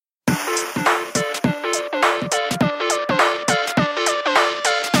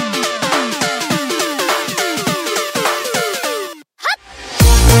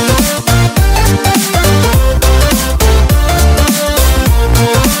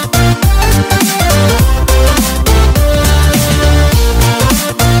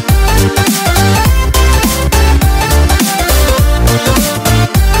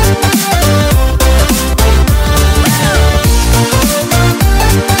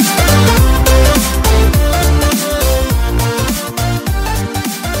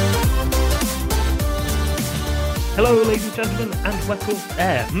gentlemen, and welcome.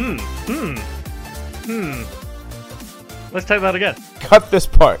 Let's take that again. Cut this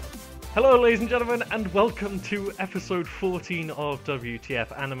part. Hello, ladies and gentlemen, and welcome to episode 14 of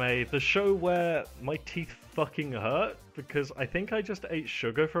WTF Anime, the show where my teeth fucking hurt because I think I just ate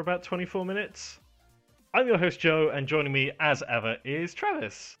sugar for about 24 minutes. I'm your host, Joe, and joining me, as ever, is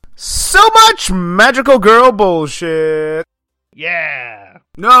Travis. So much magical girl bullshit. Yeah!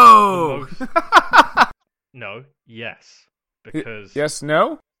 No! No, yes. Because... Yes,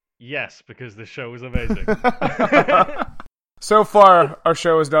 no? Yes, because the show was amazing. So far, our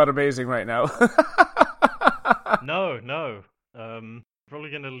show is not amazing right now. No.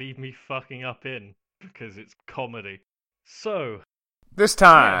 Probably gonna leave me fucking up in, because it's comedy. So... This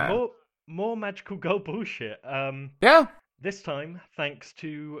time. Yeah, more magical girl bullshit. Yeah. This time, thanks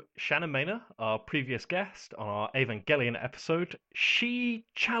to Shannon Maynor, our previous guest on our Evangelion episode, she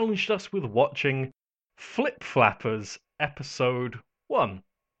challenged us with watching Flip Flappers episode 1.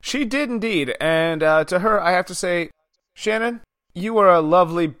 She did indeed, and to her, I have to say, Shannon, you are a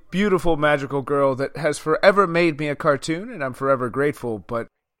lovely, beautiful, magical girl that has forever made me a cartoon, and I'm forever grateful, but...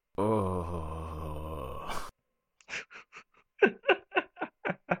 Oh...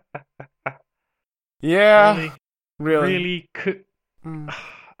 Yeah... Really?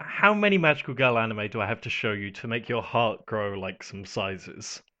 How many magical girl anime do I have to show you to make your heart grow like some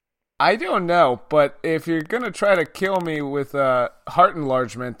sizes? I don't know, but if you're gonna try to kill me with heart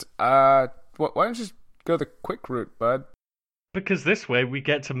enlargement, why don't you just go the quick route, bud? Because this way we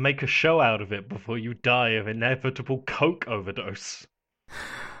get to make a show out of it before you die of inevitable coke overdose.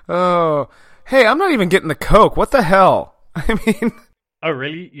 Oh, hey, I'm not even getting the coke. What the hell? I mean... Oh,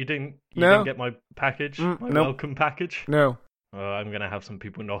 really? You didn't get my package? My welcome package? No. I'm going to have some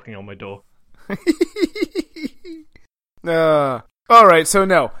people knocking on my door. Alright, so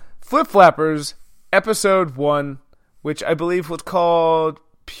no. Flip Flappers, episode 1, which I believe was called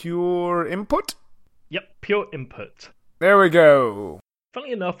Pure Input? Yep, Pure Input. There we go.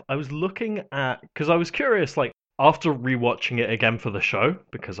 Funnily enough, I was looking at... Because I was curious, like, after rewatching it again for the show,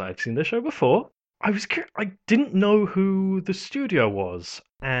 because I've seen the show before... I didn't know who the studio was,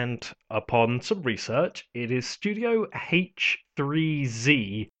 and upon some research, it is Studio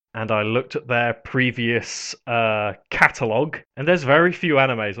H3Z, and I looked at their previous catalogue, and there's very few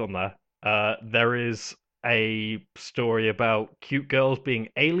animes on there. There is a story about cute girls being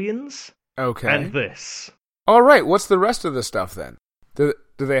aliens, okay, and this. Alright, what's the rest of the stuff then? Do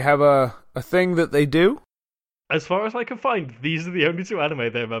they have a thing that they do? As far as I can find, these are the only two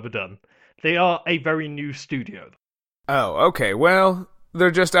anime they've ever done. They are a very new studio. Oh, okay. Well,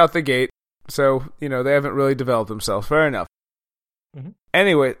 they're just out the gate, so, they haven't really developed themselves. Fair enough. Mm-hmm.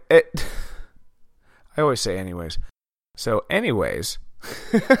 Anyway, I always say anyways. So, anyways.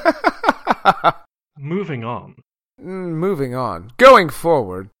 Moving on. Moving on. Going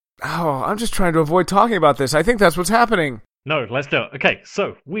forward. Oh, I'm just trying to avoid talking about this. I think that's what's happening. No, let's do it. Okay,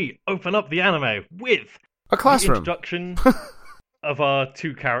 so we open up the anime with a classroom. The introduction... of our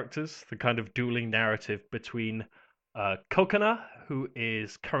two characters, the kind of dueling narrative between Kokona, who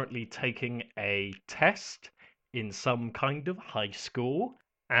is currently taking a test in some kind of high school,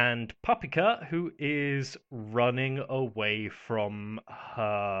 and Papika, who is running away from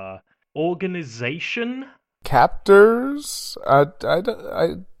her organization. Captors? I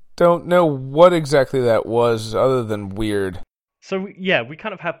don't know what exactly that was, other than weird. So, yeah, we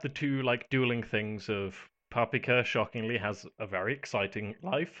kind of have the two, dueling things of Papika, shockingly, has a very exciting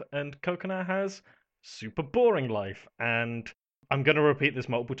life, and Kokona has super boring life. And I'm going to repeat this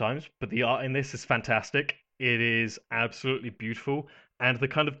multiple times, but the art in this is fantastic. It is absolutely beautiful, and the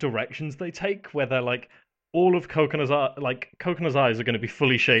kind of directions they take, where they're all of Kokona's eyes are going to be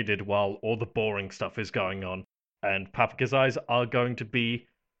fully shaded while all the boring stuff is going on, and Papika's eyes are going to be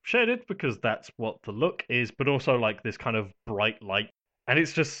shaded because that's what the look is, but also this kind of bright light. And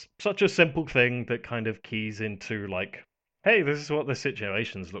it's just such a simple thing that kind of keys into, hey, this is what the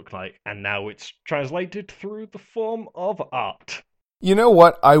situations look like. And now it's translated through the form of art. You know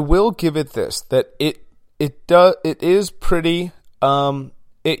what? I will give it this, that it is pretty,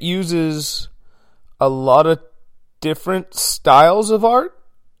 it uses a lot of different styles of art,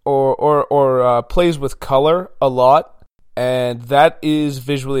 or plays with color a lot, and that is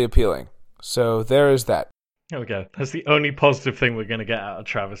visually appealing. So there is that. There we go. That's the only positive thing we're going to get out of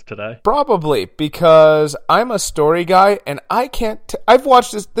Travis today. Probably, because I'm a story guy, and I can't... I've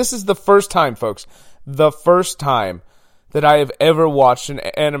watched this... This is the first time, folks. The first time that I have ever watched an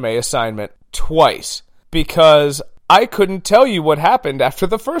anime assignment twice. Because I couldn't tell you what happened after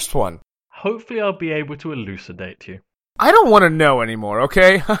the first one. Hopefully I'll be able to elucidate you. I don't want to know anymore,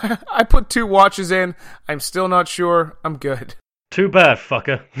 okay? I put 2 watches in. I'm still not sure. I'm good. Too bad,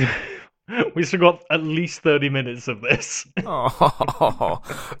 fucker. We still got at least 30 minutes of this. Oh,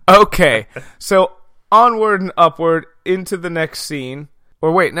 okay. So onward and upward into the next scene.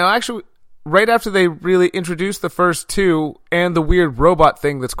 Or wait, now actually, right after they really introduce the first 2 and the weird robot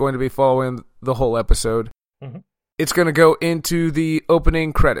thing that's going to be following the whole episode, it's going to go into the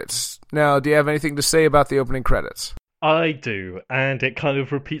opening credits. Now, do you have anything to say about the opening credits? I do, and it kind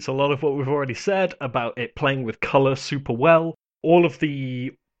of repeats a lot of what we've already said about it playing with color super well. All of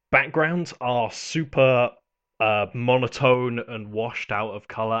the backgrounds are super monotone and washed out of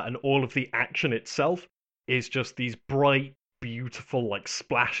color, and all of the action itself is just these bright, beautiful, like,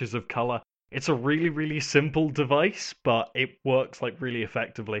 splashes of color. It's a really, really simple device, but it works, like, really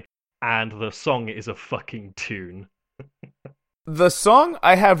effectively, and the song is a fucking tune. The song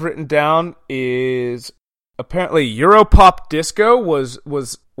I have written down is apparently Europop Disco was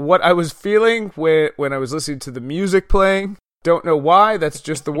what I was feeling when I was listening to the music playing. Don't know why, that's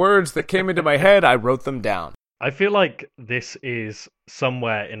just the words that came into my head. I wrote them down. I feel like this is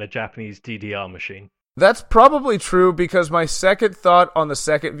somewhere in a Japanese DDR machine. That's probably true because my second thought on the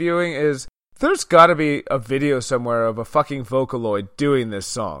second viewing is there's gotta be a video somewhere of a fucking Vocaloid doing this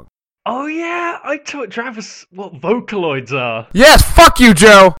song. Oh yeah, I taught Travis what Vocaloids are. Yes, fuck you,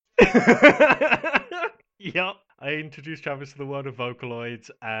 Joe! Yup. I introduced Travis to the word of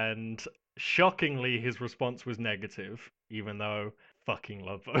Vocaloids, and shockingly, his response was negative, even though I fucking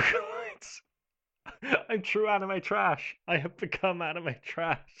love Vocaloids. I'm true anime trash. I have become anime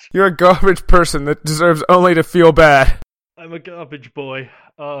trash. You're a garbage person that deserves only to feel bad. I'm a garbage boy.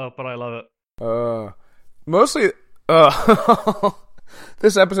 Oh, but I love it. Mostly,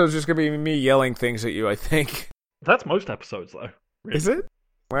 this episode's just gonna be me yelling things at you, I think. That's most episodes, though. Really. Is it?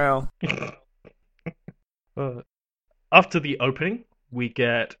 Well... After the opening, we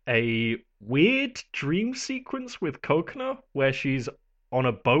get a weird dream sequence with Kokona, where she's on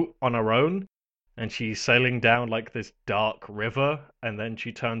a boat on her own, and she's sailing down like this dark river, and then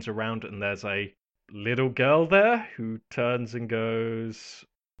she turns around and there's a little girl there who turns and goes,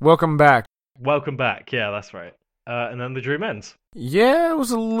 "Welcome back." Welcome back, yeah, that's right. And then the dream ends. Yeah, it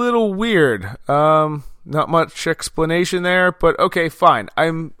was a little weird. Not much explanation there, but okay, fine.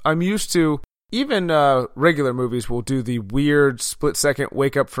 I'm used to... Even regular movies will do the weird split-second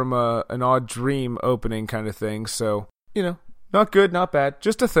wake-up from an odd dream opening kind of thing. So, not good, not bad,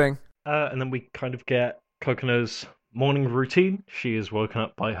 just a thing. And then we kind of get Kokona's morning routine. She is woken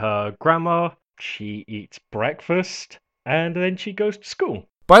up by her grandma, she eats breakfast, and then she goes to school.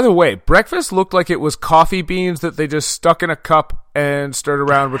 By the way, breakfast looked like it was coffee beans that they just stuck in a cup and stirred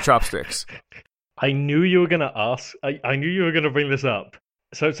around with chopsticks. I knew you were going to ask. I knew you were going to bring this up.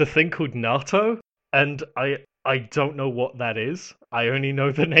 So it's a thing called natto, and I don't know what that is. I only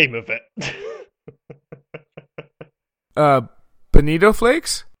know the name of it. Bonito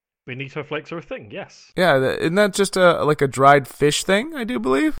flakes? Bonito flakes are a thing, yes. Yeah, isn't that just like a dried fish thing, I do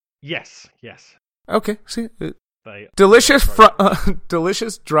believe? Yes. Okay, see. Delicious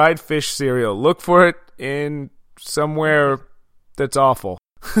delicious dried fish cereal. Look for it in somewhere that's awful.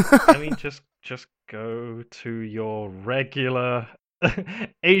 I mean, just go to your regular...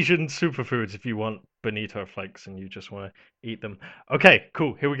 Asian superfoods if you want bonito flakes and you just want to eat them. Okay,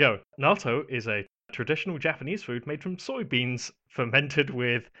 cool, here we go. Natto is a traditional Japanese food made from soybeans fermented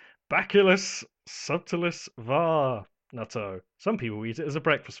with Bacillus subtilis var natto. Some people eat it as a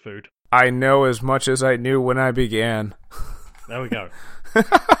breakfast food. I know as much as I knew when I began. There we go.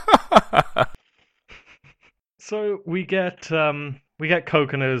 So we get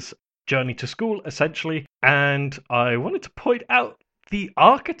Kokona's journey to school, essentially, and I wanted to point out the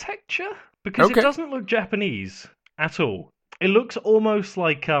architecture, because It doesn't look Japanese at all. It looks almost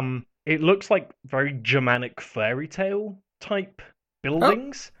like very Germanic fairy tale type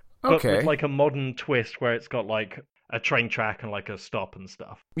buildings, but with like a modern twist where it's got like a train track and like a stop and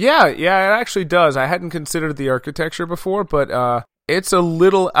stuff. Yeah, it actually does. I hadn't considered the architecture before, but it's a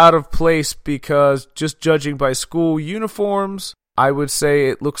little out of place because just judging by school uniforms, I would say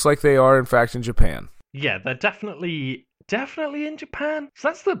it looks like they are in fact in Japan. Yeah, they're definitely in Japan. So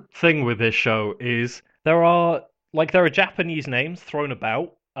that's the thing with this show is there are Japanese names thrown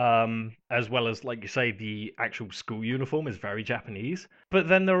about, as well as, like you say, the actual school uniform is very Japanese. But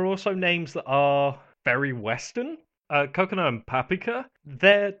then there are also names that are very Western. Kokona and Paprika,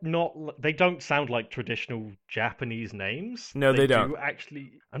 they don't sound like traditional Japanese names. No, they don't.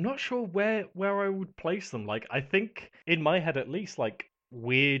 Actually, I'm not sure where I would place them. Like, I think in my head at least, like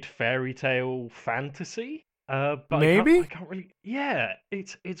weird fairy tale fantasy. But Maybe? I can't really. Yeah,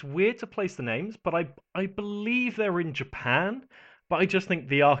 it's weird to place the names, but I believe they're in Japan. But I just think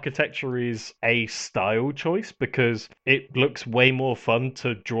the architecture is a style choice because it looks way more fun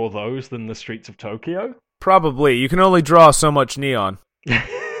to draw those than the streets of Tokyo. Probably. You can only draw so much neon.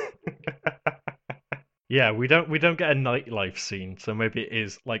 Yeah, we don't get a nightlife scene, so maybe it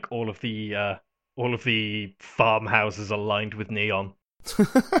is like all of the farmhouses are lined with neon.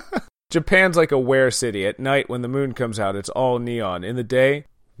 Japan's like a were city. At night, when the moon comes out, it's all neon. In the day,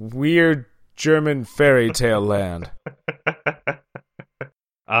 weird German fairy tale land.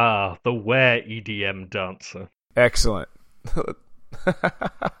 Ah, the were EDM dancer. Excellent.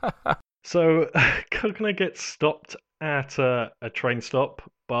 So, Kokona gets stopped at a train stop.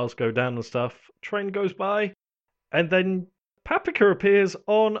 Bars go down and stuff. Train goes by, and then Paprika appears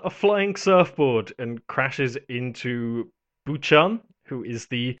on a flying surfboard and crashes into Buchan, who is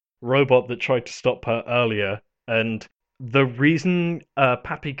the robot that tried to stop her earlier. And the reason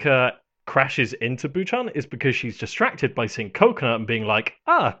Paprika crashes into Buchan is because she's distracted by seeing Coconut and being like,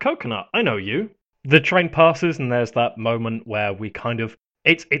 "Ah, Coconut, I know you." The train passes, and there's that moment where we kind of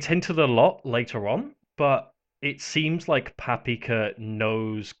it's hinted a lot later on, but it seems like Paprika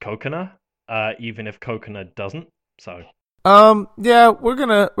knows Coconut, even if Coconut doesn't. So Yeah, we're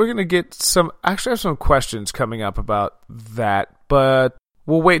gonna get some. Actually, I have some questions coming up about that, but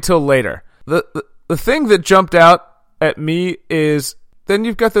we'll wait till later. The thing that jumped out at me is then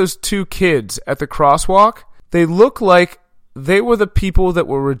you've got those two kids at the crosswalk. They look like they were the people that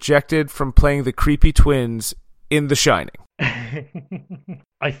were rejected from playing the creepy twins in The Shining.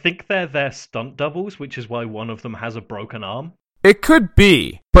 I think they're their stunt doubles, which is why one of them has a broken arm. It could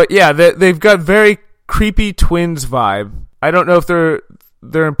be, but yeah, they've got very creepy twins vibe. I don't know if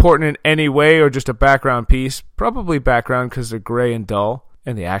they're important in any way or just a background piece. Probably background because they're gray and dull,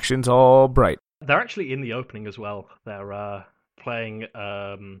 and the action's all bright. They're actually in the opening as well. They're playing.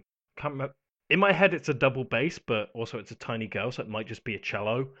 Can't remember. In my head, it's a double bass, but also it's a tiny girl, so it might just be a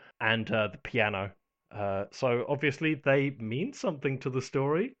cello and the piano. So obviously they mean something to the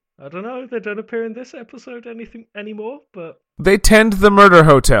story. I don't know. They don't appear in this episode anymore, but they tend the murder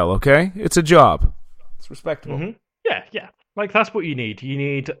hotel. Okay, it's a job. It's respectable. Mm-hmm. Yeah. Like that's what you need. You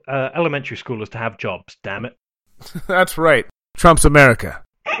need elementary schoolers to have jobs. Damn it. That's right. Trump's America.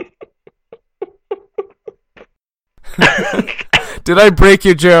 Did I break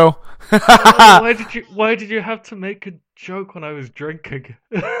you, Joe? Why did you have to make a joke when I was drinking?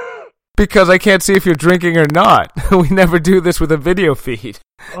 Because I can't see if you're drinking or not. We never do this with a video feed.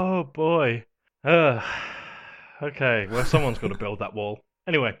 Oh boy. Okay, well someone's got to build that wall.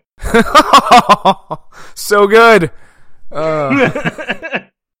 Anyway. So good.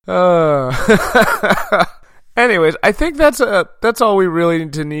 Anyways, I think that's all we really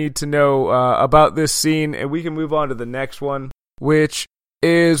need to know about this scene, and we can move on to the next one, which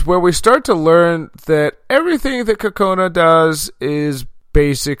is where we start to learn that everything that Kokona does is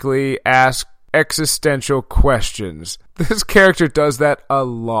basically ask existential questions. This character does that a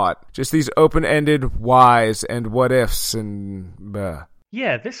lot. Just these open-ended whys and what-ifs and...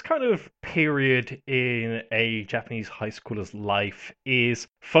 Yeah, this kind of period in a Japanese high schooler's life is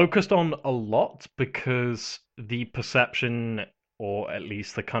focused on a lot because the perception, or at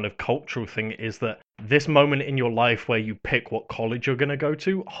least the kind of cultural thing, is that this moment in your life where you pick what college you're going to go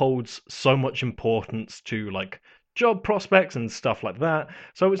to holds so much importance to, like, job prospects and stuff like that.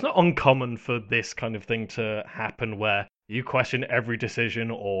 So it's not uncommon for this kind of thing to happen where you question every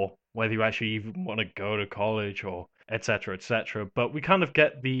decision or whether you actually even want to go to college or etc., etc. But we kind of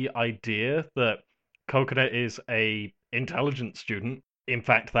get the idea that Kokona is a intelligent student. In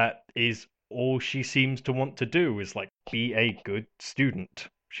fact, that is all she seems to want to do, is like be a good student.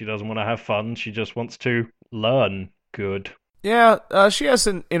 She doesn't want to have fun. She just wants to learn good. Yeah, she has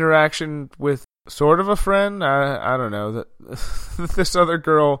an interaction with sort of a friend. I don't know, this other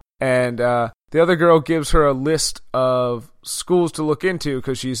girl, and the other girl gives her a list of schools to look into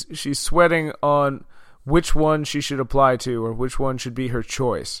because she's sweating on which one she should apply to or which one should be her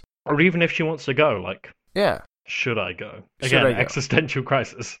choice. Or even if she wants to go, like, yeah, should I go? Again, existential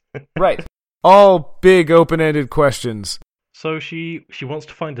crisis. Right. All big open-ended questions. So she wants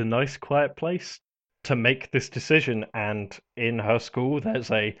to find a nice quiet place to make this decision, and in her school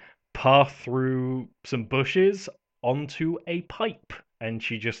there's a path through some bushes onto a pipe, and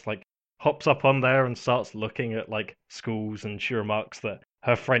she just like hops up on there and starts looking at like schools, and she remarks that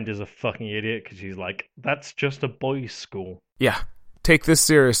her friend is a fucking idiot because she's like, that's just a boys' school. Yeah, take this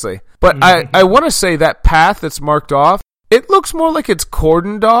seriously. But I want to say that path that's marked off, it looks more like it's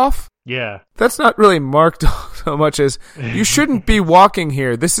cordoned off. Yeah. That's not really marked off. so much as, "You shouldn't be walking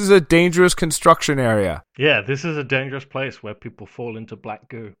here. This is a dangerous construction area." Yeah, this is a dangerous place where people fall into black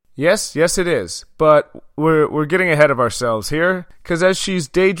goo. Yes, it is. But we're getting ahead of ourselves here, because as she's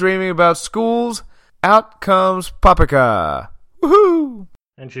daydreaming about schools, out comes Paprika. Woohoo!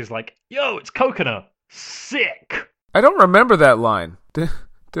 And she's like, "Yo, it's Coconut. Sick!" I don't remember that line.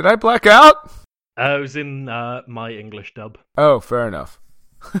 Did I black out? It was in my English dub. Oh, fair enough.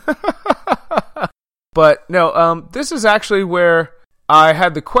 But no, this is actually where I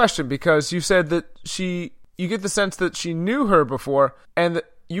had the question, because you said that you get the sense that she knew her before, and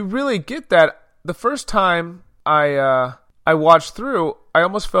you really get that. The first time I watched through, I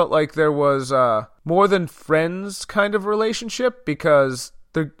almost felt like there was more than friends kind of relationship, because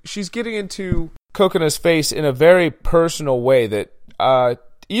she's getting into Coconut's face in a very personal way that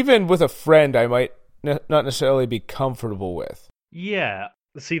even with a friend I might not necessarily be comfortable with. Yeah,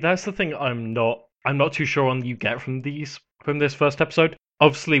 see, that's the thing I'm not too sure on you get from this first episode.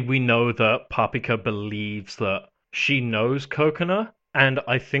 Obviously, we know that Paprika believes that she knows Coconut, and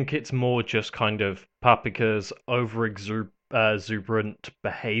I think it's more just kind of Paprika's exuberant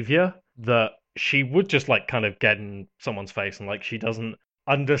behavior that she would just like kind of get in someone's face, and like she doesn't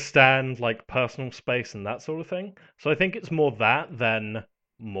understand like personal space and that sort of thing. So I think it's more that than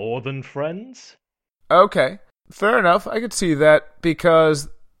more than friends. Okay, fair enough. I could see that, because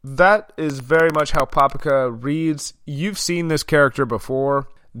that is very much how Paprika reads. You've seen this character before.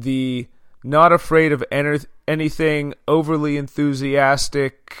 The not afraid of anything, overly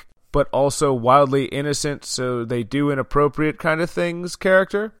enthusiastic, but also wildly innocent, so they do inappropriate kind of things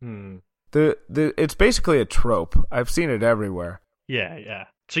character. It's basically a trope. I've seen it everywhere. Yeah.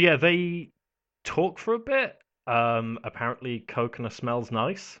 So yeah, they talk for a bit. Apparently Coconut smells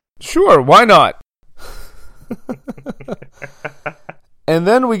nice. Sure, why not? And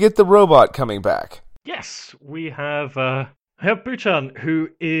then we get the robot coming back. Yes, we have Buchan,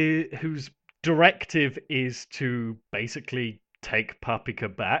 whose directive is to basically take Paprika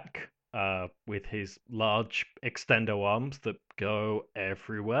back with his large extendo arms that go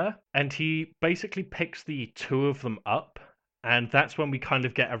everywhere. And he basically picks the two of them up, and that's when we kind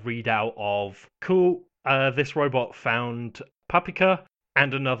of get a readout of, cool, this robot found Paprika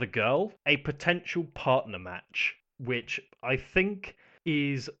and another girl, a potential partner match, which I think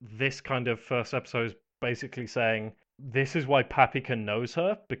is this kind of first episode basically saying this is why Paprika knows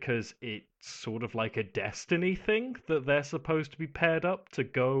her, because it's sort of like a destiny thing that they're supposed to be paired up to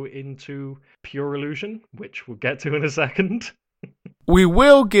go into pure illusion, which we'll get to in a second. We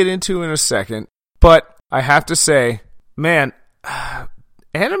will get into in a second, but I have to say, man,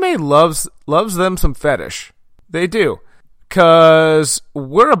 anime loves them some fetish. They do. Because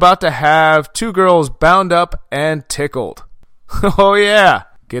we're about to have two girls bound up and tickled. Oh yeah,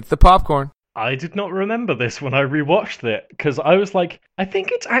 get the popcorn. I did not remember this when I rewatched it, because I was like, I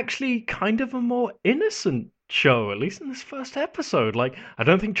think it's actually kind of a more innocent show, at least in this first episode. Like, I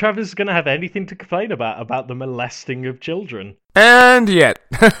don't think Travis is going to have anything to complain about the molesting of children. And yet.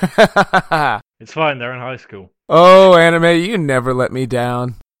 It's fine, they're in high school. Oh, anime, you never let me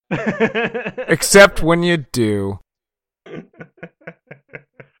down. Except when you do.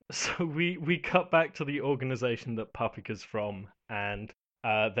 So we cut back to the organization that Paprika's from, and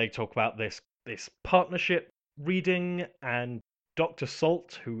they talk about this partnership reading, and Dr.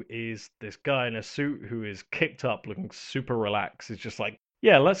 Salt, who is this guy in a suit who is kicked up, looking super relaxed, is just like,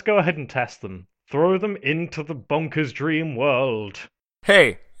 yeah, let's go ahead and test them. Throw them into the bonkers dream world.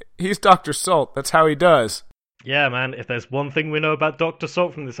 Hey, he's Dr. Salt. That's how he does. Yeah, man, if there's one thing we know about Dr.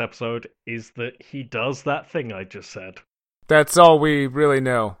 Salt from this episode, is that he does that thing I just said. That's all we really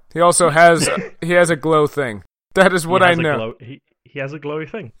know. He also has a glow thing. That is what I know. He has a glowy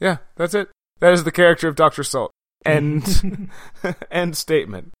thing. Yeah, that's it. That is the character of Dr. Salt. End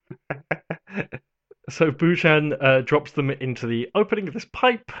statement. So Buchan drops them into the opening of this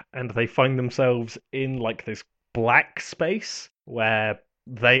pipe, and they find themselves in like this black space where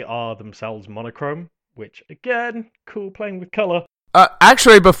they are themselves monochrome, which again, cool, playing with color.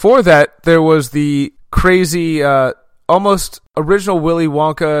 Actually, before that, there was the crazy, almost original Willy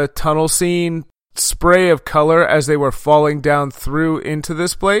Wonka tunnel scene spray of color as they were falling down through into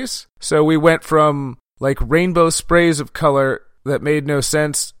this place. So we went from like rainbow sprays of color that made no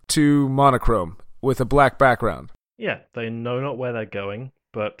sense to monochrome with a black background. Yeah, they know not where they're going,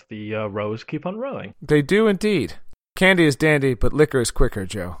 but the rows keep on rowing. They do indeed. Candy is dandy, but liquor is quicker,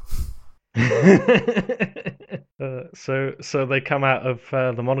 Joe. So they come out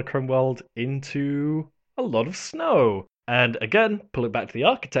of the monochrome world into a lot of snow. And again, pull it back to the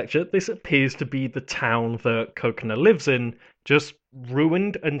architecture, this appears to be the town that Coconut lives in, just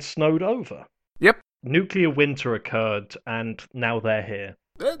ruined and snowed over. Yep. nuclear winter occurred, and now they're here.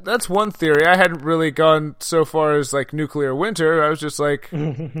 That's one theory. I hadn't really gone so far as like nuclear winter. I was just like,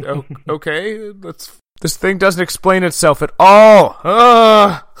 okay, this thing doesn't explain itself at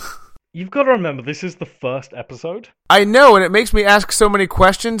all. You've got to remember, this is the first episode. I know, and it makes me ask so many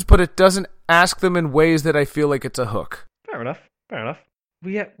questions, but it doesn't ask them in ways that I feel like it's a hook. Fair enough.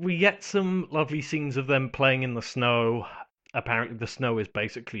 We get some lovely scenes of them playing in the snow. Apparently the snow is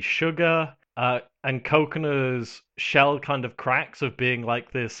basically sugar. And Kokona's shell kind of cracks of being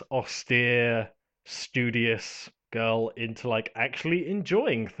like this austere, studious girl into like actually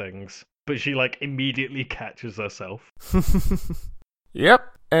enjoying things. But she like immediately catches herself.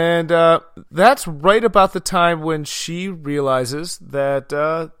 Yep. And that's right about the time when she realizes that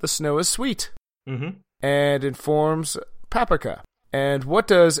the snow is sweet. Mm-hmm. And informs Paprika. And what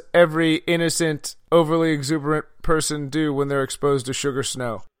does every innocent, overly exuberant person do when they're exposed to sugar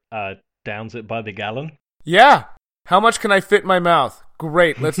snow? Downs it by the gallon. Yeah. How much can I fit in my mouth?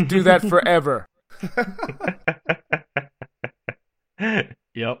 Great. Let's do that forever.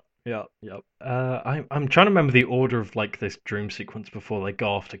 Yep. I'm trying to remember the order of like this dream sequence before they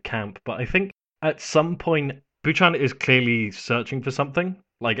go off to camp, but I think at some point Buchan is clearly searching for something.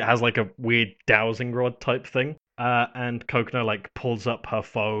 Like it has like a weird dowsing rod type thing. And Kokona like pulls up her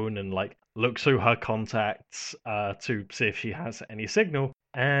phone and like looks through her contacts to see if she has any signal.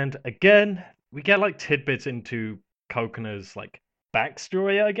 And again, we get like tidbits into Kokona's like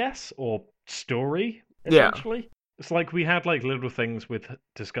backstory, I guess, or story, essentially. Yeah. It's like we had like little things with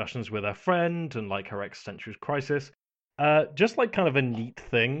discussions with her friend and like her existential crisis. Just like kind of a neat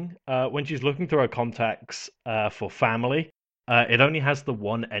thing. When she's looking through her contacts for family, it only has the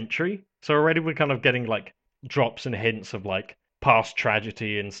one entry. So already we're kind of getting like drops and hints of like past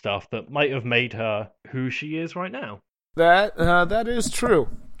tragedy and stuff that might have made her who she is right now. That is true.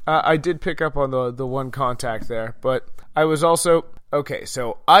 I did pick up on the one contact there, but I was also okay.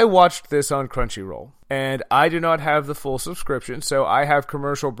 So I watched this on Crunchyroll, and I do not have the full subscription, so I have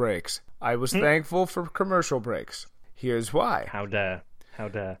commercial breaks. I was thankful for commercial breaks. Here's why. How dare.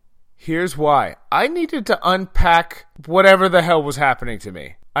 Here's why. I needed to unpack whatever the hell was happening to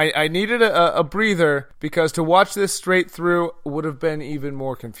me. I needed a breather because to watch this straight through would have been even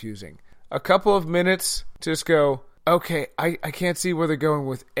more confusing. A couple of minutes, just go, okay, I can't see where they're going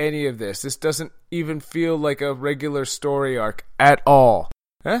with any of this. This doesn't even feel like a regular story arc at all.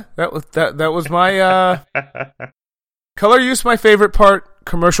 Huh? That was my color use, my favorite part.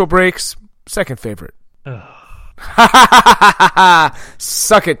 Commercial breaks, second favorite.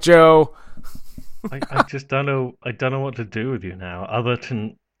 Suck it, Joe. I just don't know. I don't know what to do with you now, other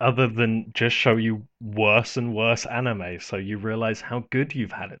than just show you worse and worse anime, so you realize how good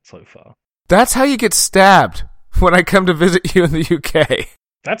you've had it so far. That's how you get stabbed when I come to visit you in the UK.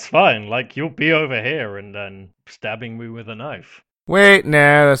 That's fine. Like you'll be over here and then stabbing me with a knife. Wait,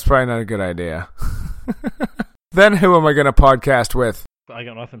 nah, that's probably not a good idea. Then who am I going to podcast with? I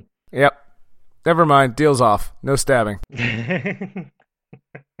got nothing. Yep. Never mind. Deal's off. No stabbing.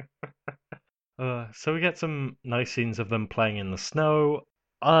 So we get some nice scenes of them playing in the snow.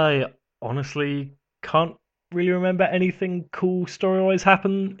 I honestly can't really remember anything cool story-wise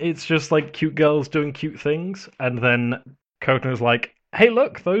happen. It's just like cute girls doing cute things. And then Kokona's like, hey,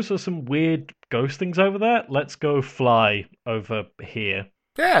 look, those are some weird ghost things over there. Let's go fly over here.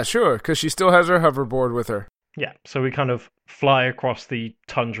 Yeah, sure, because she still has her hoverboard with her. Yeah, so we kind of fly across the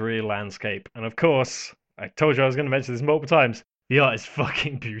tundra landscape. And of course, I told you I was going to mention this multiple times, the art is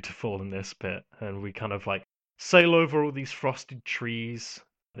fucking beautiful in this bit. And we kind of like sail over all these frosted trees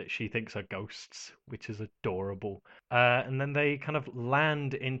that she thinks are ghosts, which is adorable. And then they kind of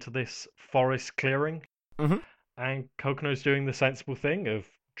land into this forest clearing. Mm-hmm. And Kokono's doing the sensible thing of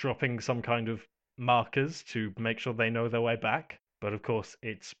dropping some kind of markers to make sure they know their way back. But of course,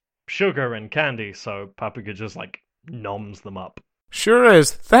 it's sugar and candy, so Paprika just like noms them up. Sure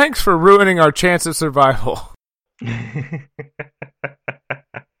is. Thanks for ruining our chance of survival.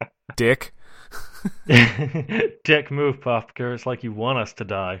 Dick. Dick move, Paprika. It's like you want us to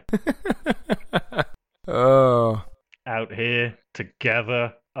die. Oh. Out here,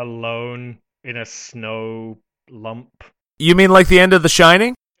 together, alone, in a snow lump. You mean like the end of The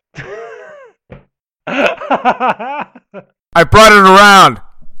Shining? I brought it around.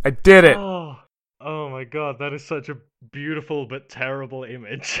 I did it. Oh my god, that is such a beautiful but terrible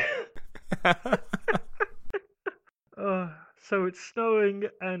image. So it's snowing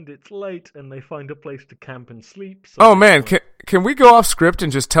and it's late and they find a place to camp and sleep. So oh man, can we go off script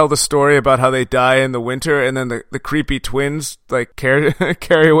and just tell the story about how they die in the winter and then the creepy twins like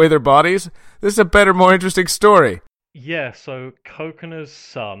carry away their bodies? This is a better, more interesting story. Yeah, so Kokona's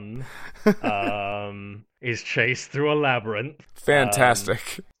son is chased through a labyrinth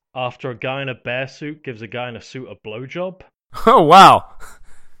Fantastic. after a guy in a bear suit gives a guy in a suit a blowjob. Oh, wow.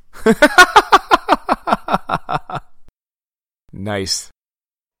 Nice.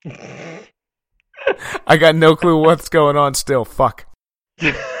 I got no clue what's going on still. Fuck.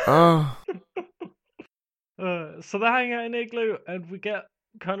 Oh. So they hang out in Igloo, and we get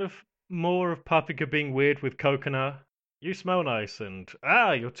kind of more of Papika being weird with Kokona. You smell nice, and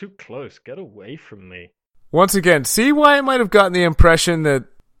you're too close. Get away from me. Once again, see why I might have gotten the impression that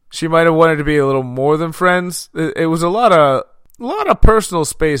she might have wanted to be a little more than friends? It was a lot of personal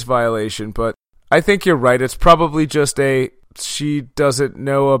space violation, but I think you're right. It's probably just she doesn't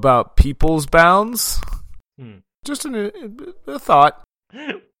know about people's bounds. Just a thought.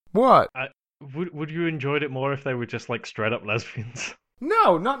 What? Would you enjoyed it more if they were just like straight up lesbians?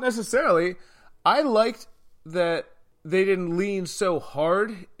 No, not necessarily. I liked that they didn't lean so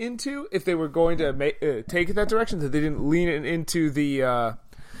hard into, if they were going to take it that direction, that they didn't lean it into the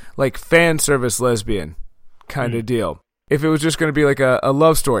like fan service lesbian kind of deal. If it was just going to be like a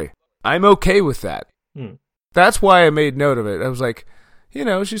love story, I'm okay with that. That's why I made note of it. I was like,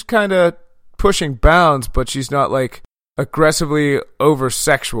 she's kind of pushing bounds, but she's not like aggressively over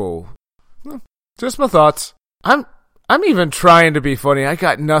sexual. Just my thoughts. I'm even trying to be funny. I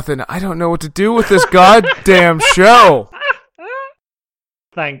got nothing. I don't know what to do with this goddamn show.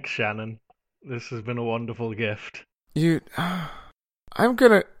 Thanks, Shannon. This has been a wonderful gift. I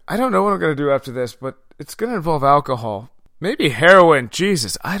don't know what I'm gonna do after this, but it's gonna involve alcohol. Maybe heroin.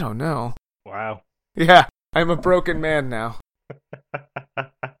 Jesus, I don't know. Wow. Yeah, I'm a broken man now.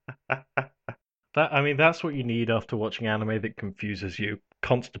 That's what you need after watching anime that confuses you.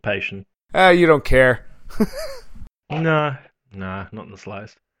 Constipation. You don't care. Nah, not in the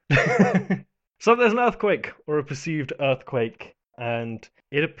slightest. So there's an earthquake, or a perceived earthquake, and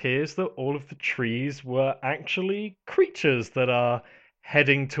it appears that all of the trees were actually creatures that are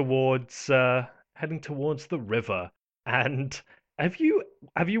heading towards the river. And have you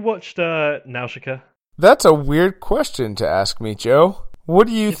watched Nausicaa? That's a weird question to ask me, Joe. What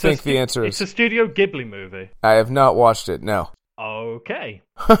do you think the answer is? It's a Studio Ghibli movie. I have not watched it, no. Okay.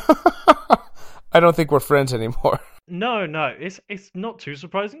 I don't think we're friends anymore. No, it's not too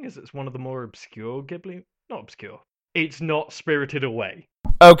surprising, as it's one of the more obscure Ghibli. Not obscure. It's not Spirited Away.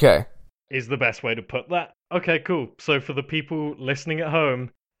 Okay. Is the best way to put that. Okay, cool. So for the people listening at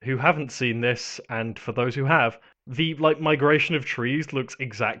home who haven't seen this, and for those who have, the migration of trees looks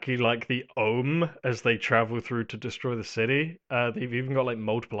exactly like the Ohm as they travel through to destroy the city. They've even got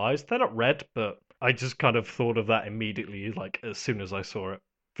multiple eyes. They're not red, but I just kind of thought of that immediately, as soon as I saw it.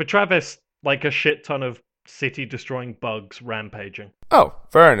 For Travis, a shit ton of city-destroying bugs rampaging. Oh,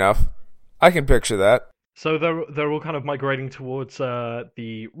 fair enough. I can picture that. So they're all kind of migrating towards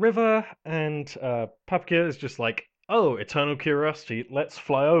the river, and Papkia is just like, oh, eternal curiosity, let's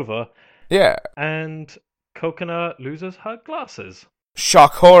fly over. Yeah. And Kokona loses her glasses.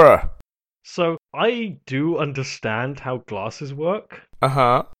 Shock horror. So I do understand how glasses work.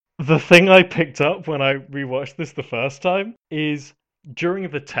 Uh-huh. The thing I picked up when I rewatched this the first time is during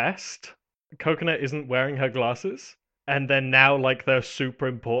the test, Kokona isn't wearing her glasses, and then now they're super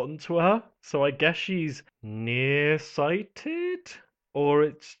important to her. So I guess she's nearsighted, or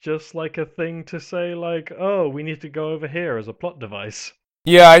it's just a thing to say oh, we need to go over here as a plot device.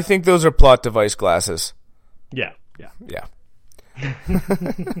 Yeah, I think those are plot device glasses. Yeah.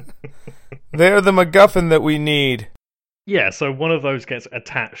 They're the MacGuffin that we need. Yeah, so one of those gets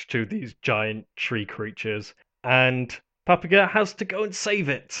attached to these giant tree creatures, and Paprika has to go and save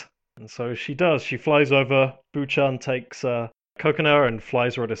it. And so she does. She flies over. Buchan takes Kokona and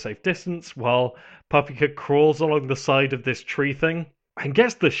flies her at a safe distance, while Paprika crawls along the side of this tree thing and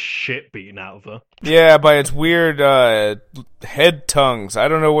gets the shit beaten out of her. Yeah, by its weird head tongues. I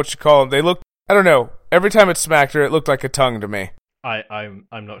don't know what you call them. They look... I don't know. Every time it smacked her, it looked like a tongue to me. I'm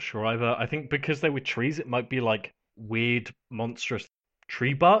not sure either. I think because they were trees, it might be weird, monstrous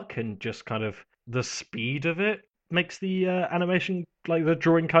tree bark, and just kind of the speed of it makes the animation, the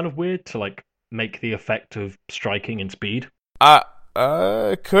drawing, kind of weird to make the effect of striking in speed.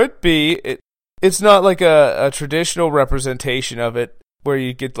 Could be. It's not a traditional representation of it where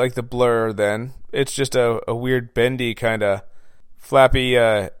you get the blur. Then it's just a weird bendy kind of flappy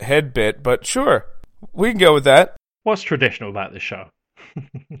head bit. But sure, we can go with that. What's traditional about this show?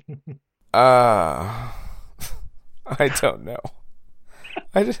 I don't know.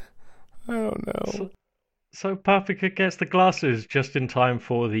 I don't know. So Paprika gets the glasses just in time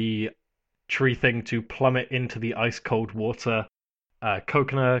for the tree thing to plummet into the ice-cold water.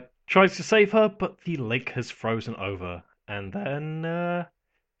 Kokona tries to save her, but the lake has frozen over. And then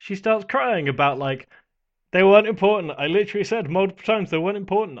she starts crying about, like, they weren't important. I literally said multiple times they weren't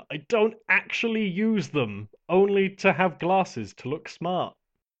important. I don't actually use them, only to have glasses to look smart.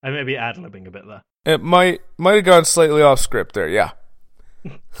 I may be ad-libbing a bit there. It might have gone slightly off script there, yeah.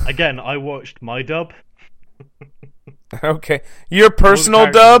 Again, I watched my dub. Okay. Your personal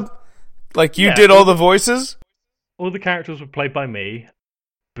characters- dub? Like you Yeah, did all the voices? All the characters were played by me.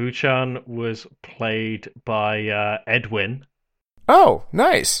 Buchan was played by Edwin. Oh,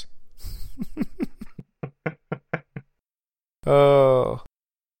 nice. Oh.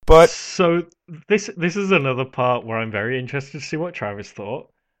 But So this is another part where I'm very interested to see what Travis thought.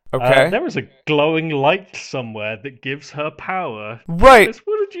 okay. There is a glowing light somewhere that gives her power. Right. Travis,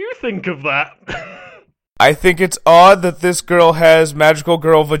 what did you think of that? I think it's odd that this girl has magical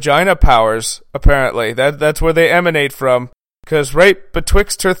girl vagina powers, apparently. That's where they emanate from. Because right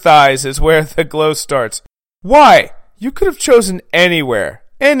betwixt her thighs is where the glow starts. Why? You could have chosen anywhere.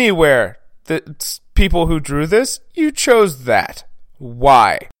 Anywhere. The people who drew this, you chose that.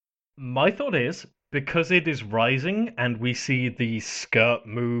 Why? My thought is, because it is rising and we see the skirt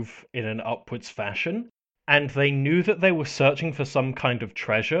move in an upwards fashion, and they knew that they were searching for some kind of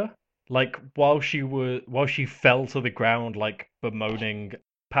treasure, like while she fell to the ground, like bemoaning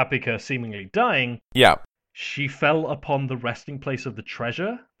Paprika seemingly dying, Yeah. she fell upon the resting place of the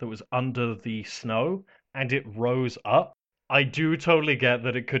treasure that was under the snow, and it rose up. I do totally get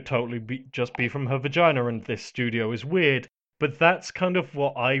that it could totally be just be from her vagina, and this studio is weird, but that's kind of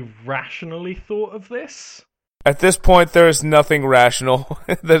what I rationally thought of this. At this point, there is nothing rational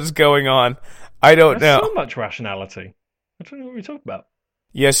that is going on. I don't There's know. so much rationality. I don't know what you're talking about.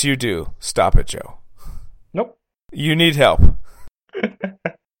 Yes, you do. Stop it, Joe. Nope. You need help.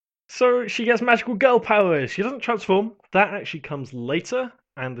 So she gets magical girl powers. She doesn't transform. That actually comes later,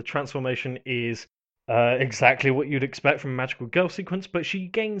 and the transformation is exactly what you'd expect from a magical girl sequence, but she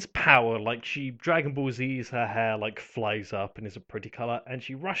gains power. Like, she Dragon Ball Z's, her hair like flies up and is a pretty color, and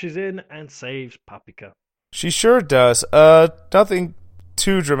she rushes in and saves Paprika. She sure does. Nothing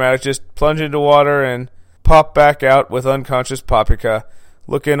too dramatic. Just plunge into water and pop back out with unconscious Paprika,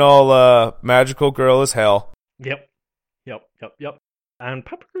 looking all magical girl as hell. Yep. And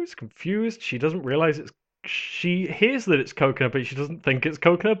Paprika's confused. She doesn't realize she hears that it's coconut, but she doesn't think it's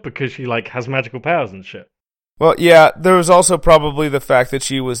coconut because she like has magical powers and shit. Well, yeah, there was also probably the fact that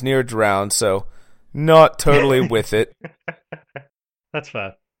she was near drowned, so not totally with it. That's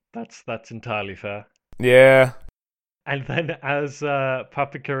fair. That's entirely fair. Yeah. And then as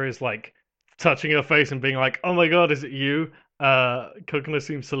Paprika is like touching her face and being like, "Oh my god, is it you?" Coconut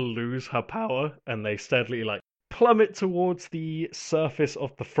seems to lose her power, and they steadily like plummet towards the surface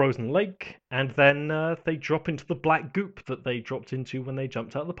of the frozen lake, and then they drop into the black goop that they dropped into when they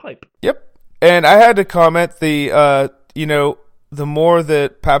jumped out of the pipe. Yep. And I had to comment the more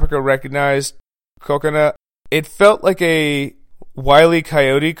that Paprika recognized Coconut, it felt like a Wile E.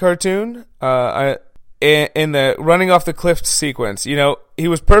 Coyote cartoon. In the running off the cliff sequence, he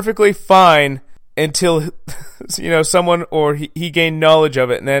was perfectly fine until someone or he gained knowledge of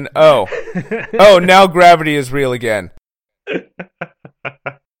it, and then now gravity is real again.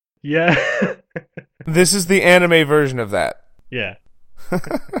 Yeah. This is the anime version of that. Yeah.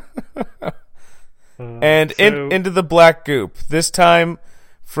 And into the black goop. This time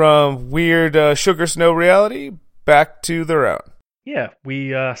from weird sugar snow reality back to their own. Yeah,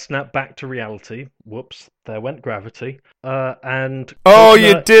 we snap back to reality. Whoops, there went gravity. And oh, Coconut...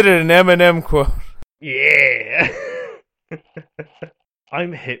 you did it! An Eminem quote. Yeah.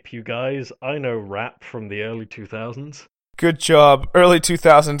 I'm hip, you guys. I know rap from the early 2000s. Good job. Early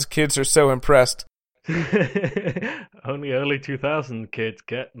 2000s kids are so impressed. Only early 2000 kids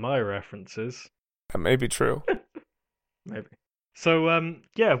get my references. That may be true. Maybe. So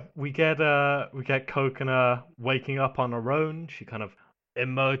we get Coconut waking up on her own. She kind of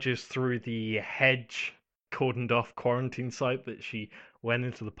emerges through the hedge cordoned off quarantine site that she went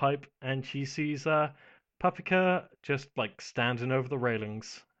into the pipe, and she sees Paprika just like standing over the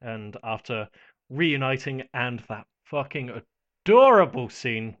railings. And after reuniting, and that fucking adorable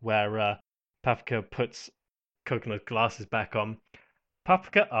scene where Paprika puts Coconut glasses back on,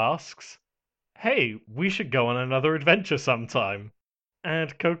 Paprika asks, "Hey, we should go on another adventure sometime."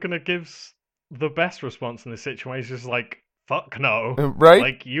 And Coconut gives the best response in this situation. Is like, "Fuck no." Right?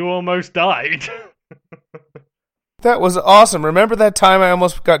 Like, you almost died. That was awesome. Remember that time I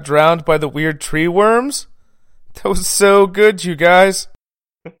almost got drowned by the weird tree worms? That was so good, you guys.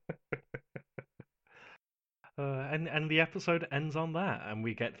 And the episode ends on that, and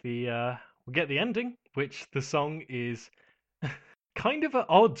we get the ending, which the song is kind of at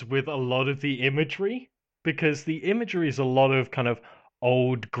odds with a lot of the imagery, because the imagery is a lot of kind of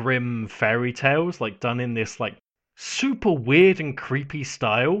old grim fairy tales, like done in this like super weird and creepy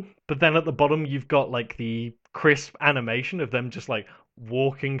style. But then at the bottom you've got like the crisp animation of them just like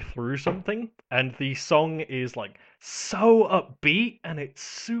walking through something, and the song is like so upbeat and it's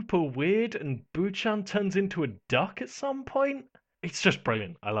super weird, and Buchan turns into a duck at some point. It's just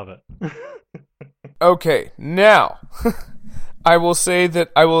brilliant. I love it. Okay, now I will say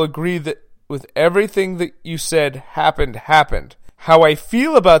that I will agree that with everything that you said happened. How I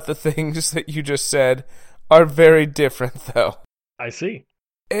feel about the things that you just said are very different, though. I see.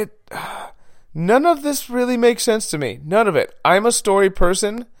 It None of this really makes sense to me. None of it. I'm a story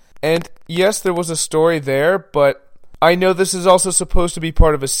person, and yes, there was a story there, but I know this is also supposed to be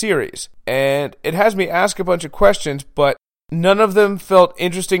part of a series, and it has me ask a bunch of questions, but none of them felt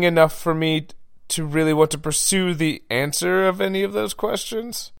interesting enough for me to really want to pursue the answer of any of those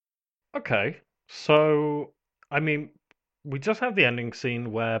questions. Okay, so I mean, we just have the ending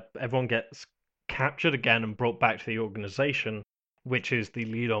scene where everyone gets captured again and brought back to the organization, which is the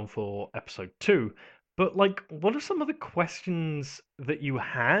lead on for episode 2. But like, what are some of the questions that you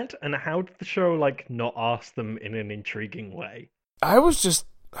had, and how did the show like not ask them in an intriguing way? I was just...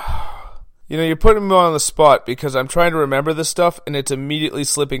 you're putting me on the spot because I'm trying to remember this stuff and it's immediately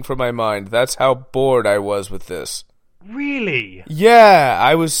slipping from my mind. That's how bored I was with this. Really? Yeah,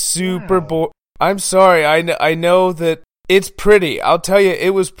 I was super bored. I'm sorry, I know that it's pretty. I'll tell you,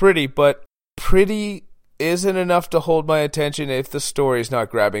 it was pretty, but pretty isn't enough to hold my attention if the story's not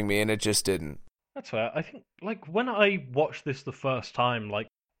grabbing me, and it just didn't. That's fair. I think, like, when I watched this the first time, like,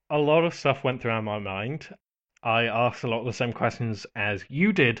 a lot of stuff went through my mind. I asked a lot of the same questions as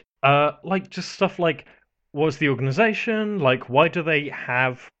you did. Like, just stuff like, what's the organization? Like, why do they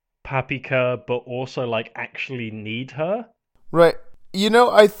have Papika, but also, like, actually need her? Right.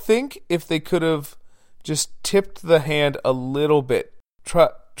 I think if they could have just tipped the hand a little bit,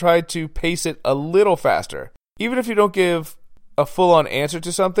 tried to pace it a little faster, even if you don't give a full-on answer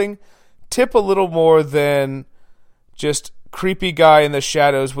to something, tip a little more than just creepy guy in the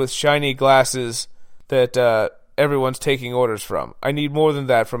shadows with shiny glasses that everyone's taking orders from. I need more than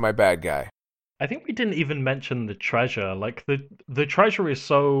that from my bad guy. I think we didn't even mention the treasure. Like, the treasure is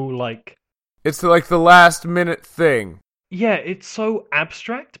so, like... It's like the last minute thing. Yeah, it's so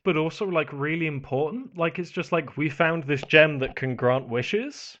abstract, but also, like, really important. Like, it's just like, we found this gem that can grant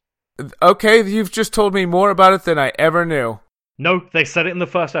wishes. Okay, you've just told me more about it than I ever knew. No, they said it in the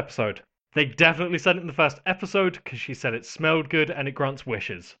first episode. They definitely said it in the first episode, because she said it smelled good and it grants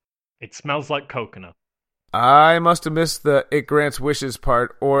wishes. It smells like coconut. I must have missed the it grants wishes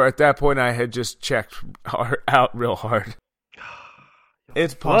part, or at that point I had just checked out real hard.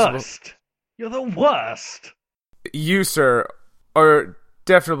 It's possible. Worst. You're the worst. You, sir, are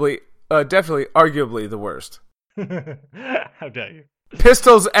definitely, arguably the worst. How dare you?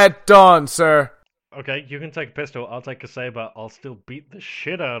 Pistols at dawn, sir. Okay, you can take a pistol, I'll take a saber, I'll still beat the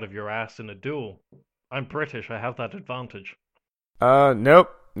shit out of your ass in a duel. I'm British, I have that advantage.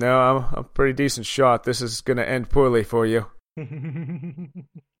 Nope. No, I'm a pretty decent shot. This is gonna end poorly for you.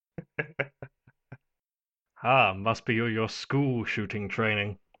 Must be your school shooting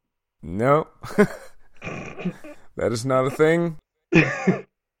training. No. That is not a thing. I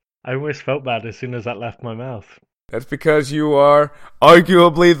almost felt bad as soon as that left my mouth. That's because you are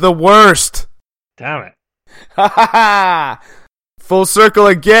arguably the worst. Damn it. Ha ha ha! Full circle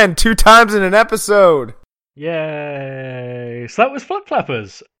again, 2 times in an episode. Yay! So that was Flip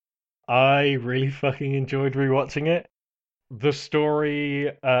Flappers. I really fucking enjoyed rewatching it. The story,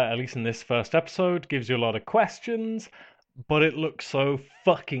 at least in this first episode, gives you a lot of questions, but it looks so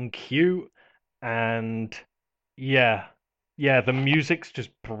fucking cute. And yeah, the music's just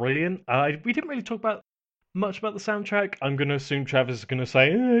brilliant. We didn't really talk about much about the soundtrack. I'm going to assume Travis is going to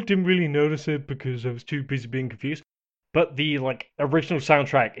say, I didn't really notice it because I was too busy being confused. But the original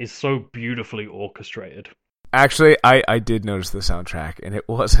soundtrack is so beautifully orchestrated. Actually, I did notice the soundtrack, and it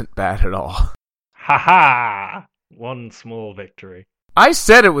wasn't bad at all. Ha! One small victory. I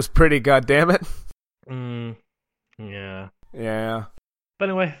said it was pretty, goddammit. Yeah. Yeah. But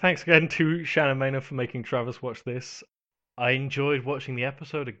anyway, thanks again to Shannon Maynard for making Travis watch this. I enjoyed watching the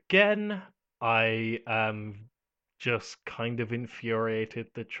episode again. I am just kind of infuriated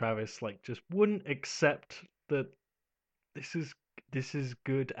that Travis just wouldn't accept that this is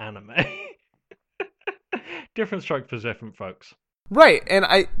good anime. Different strokes for different folks. Right, and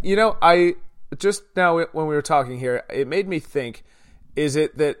I just now when we were talking here, it made me think, is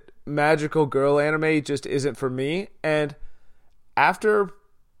it that magical girl anime just isn't for me? And after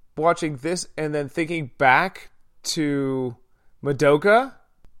watching this and then thinking back to Madoka?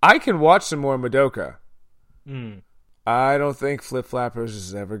 I can watch some more Madoka. Hmm. I don't think Flip Flappers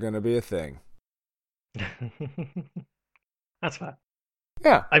is ever going to be a thing. That's fair.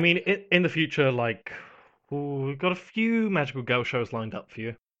 Yeah. I mean, in the future, like, we've got a few magical girl shows lined up for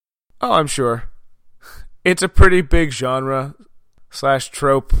you. Oh, I'm sure. It's a pretty big genre /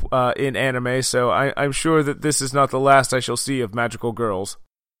 trope in anime, so I'm sure that this is not the last I shall see of magical girls.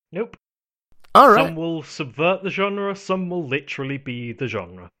 Nope. All right. Some will subvert the genre, some will literally be the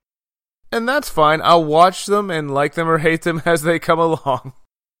genre. And that's fine. I'll watch them and like them or hate them as they come along.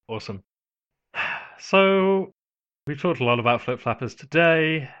 Awesome. So, we've talked a lot about Flip Flappers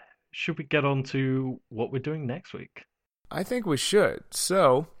today. Should we get on to what we're doing next week? I think we should.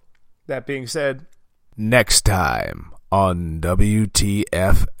 So, that being said, next time on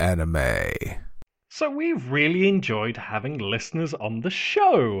WTF Anime. So we've really enjoyed having listeners on the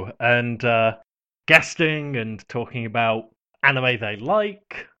show and guesting and talking about anime they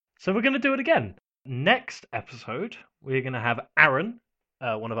like. So we're going to do it again. Next episode, we're going to have Aaron,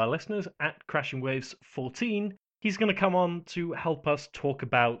 one of our listeners, at Crashing Waves 14. He's going to come on to help us talk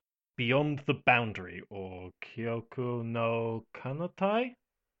about Beyond the Boundary, or Kyoku no Kanotai?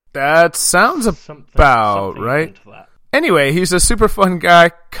 That sounds about right. Into that. Anyway, he's a super fun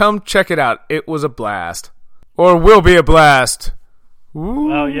guy. Come check it out. It was a blast. Or will be a blast. Ooh.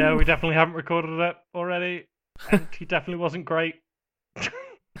 Well, yeah, we definitely haven't recorded it already. And he definitely wasn't great.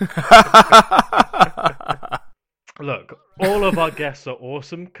 Look, all of our guests are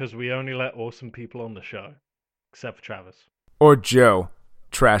awesome because we only let awesome people on the show. Except for Travis. Or Joe.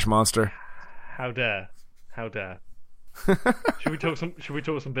 Trash monster. How dare. How dare. Should we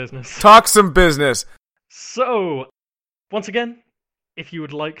talk some business? Talk some business. So, once again, if you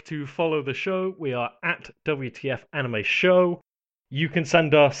would like to follow the show, we are at WTF Anime Show. You can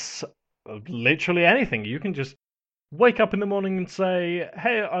send us literally anything. You can just wake up in the morning and say,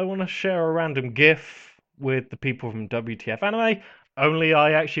 hey, I want to share a random GIF with the people from WTF Anime. Only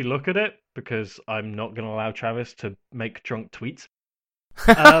I actually look at it because I'm not going to allow Travis to make drunk tweets.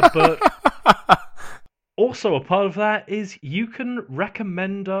 But also a part of that is you can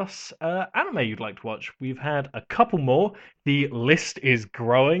recommend us anime you'd like to watch. We've had a couple more. The list is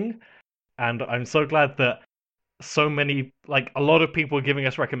growing, and I'm so glad that so many, like a lot of people are giving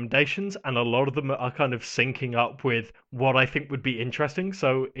us recommendations, and a lot of them are kind of syncing up with what I think would be interesting.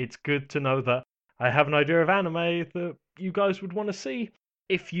 So it's good to know that I have an idea of anime that you guys would want to see.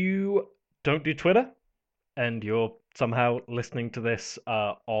 If you don't do Twitter, and you're somehow listening to this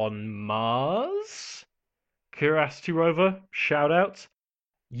on Mars, Curiosity Rover, shout-outs,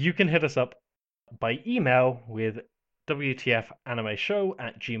 you can hit us up by email with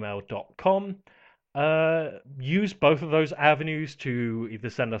wtfanimeshow@gmail.com. Use both of those avenues to either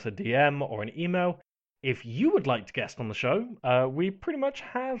send us a DM or an email. If you would like to guest on the show, we pretty much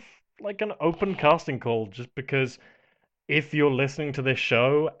have like an open casting call, just because if you're listening to this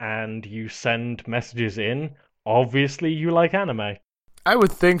show and you send messages in, obviously you like anime. I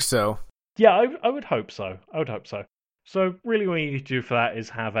would think so. Yeah, I would hope so. So really what you need to do for that is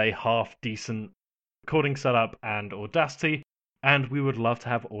have a half-decent recording setup and Audacity, and we would love to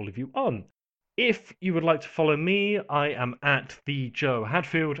have all of you on. If you would like to follow me, I am at the Joe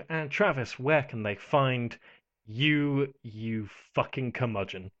Hadfield. And Travis, where can they find you fucking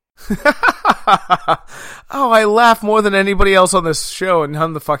curmudgeon? Oh, I laugh more than anybody else on this show, and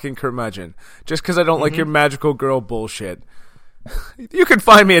I'm the fucking curmudgeon. Just because I don't like your magical girl bullshit. You can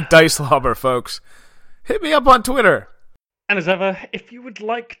find me at Dice Lobber, folks. Hit me up on Twitter. And as ever, if you would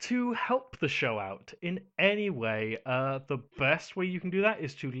like to help the show out in any way, the best way you can do that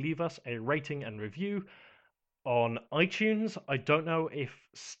is to leave us a rating and review on iTunes. I don't know if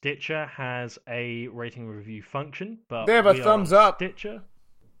Stitcher has a rating and review function, but they have a thumbs up. Stitcher.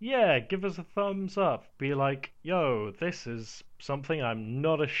 Yeah, give us a thumbs up. Be like, yo, this is something I'm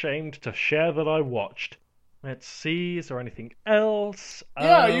not ashamed to share that I watched. Let's see, is there anything else?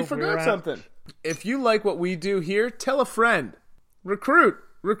 Yeah, you forgot something. If you like what we do here, tell a friend. Recruit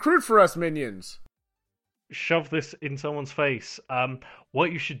for us, minions. Shove this in someone's face.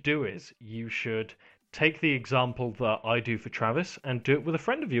 What you should do is, you should take the example that I do for Travis and do it with a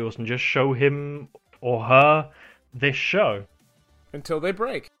friend of yours and just show him or her this show. Until they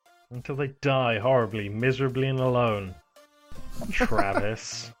break. Until they die horribly, miserably, and alone.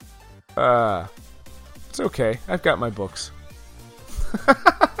 Travis. It's okay. I've got my books.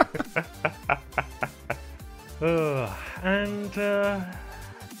 And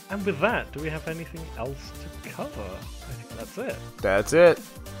with that, do we have anything else to cover? I think that's it. That's it.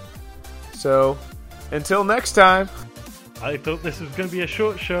 So, until next time. I thought this was going to be a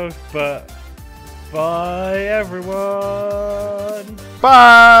short show, but Bye, everyone.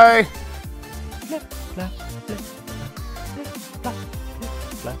 Bye. Flip, flap, flip, flap, flip, flap,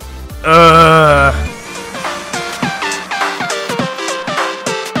 flip, flap.